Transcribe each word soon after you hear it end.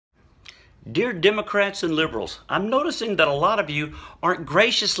Dear Democrats and liberals, I'm noticing that a lot of you aren't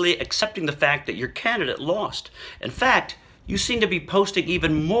graciously accepting the fact that your candidate lost. In fact, you seem to be posting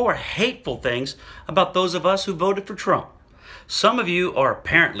even more hateful things about those of us who voted for Trump. Some of you are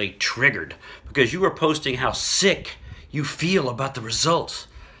apparently triggered because you are posting how sick you feel about the results.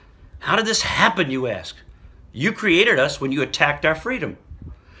 How did this happen, you ask? You created us when you attacked our freedom.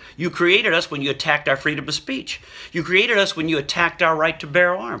 You created us when you attacked our freedom of speech. You created us when you attacked our right to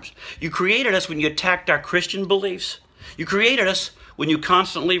bear arms. You created us when you attacked our Christian beliefs. You created us when you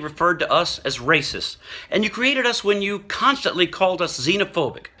constantly referred to us as racist. And you created us when you constantly called us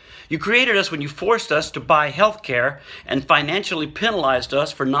xenophobic. You created us when you forced us to buy health care and financially penalized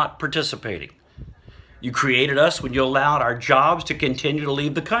us for not participating. You created us when you allowed our jobs to continue to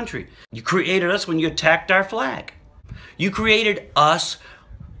leave the country. You created us when you attacked our flag. You created us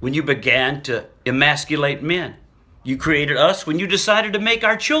when you began to emasculate men. You created us when you decided to make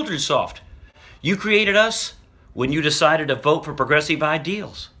our children soft. You created us when you decided to vote for progressive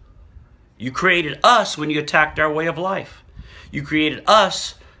ideals. You created us when you attacked our way of life. You created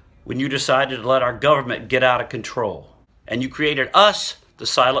us when you decided to let our government get out of control. And you created us, the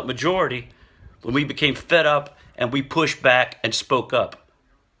silent majority, when we became fed up and we pushed back and spoke up.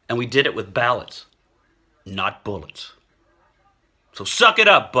 And we did it with ballots, not bullets. So suck it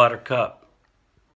up, Buttercup.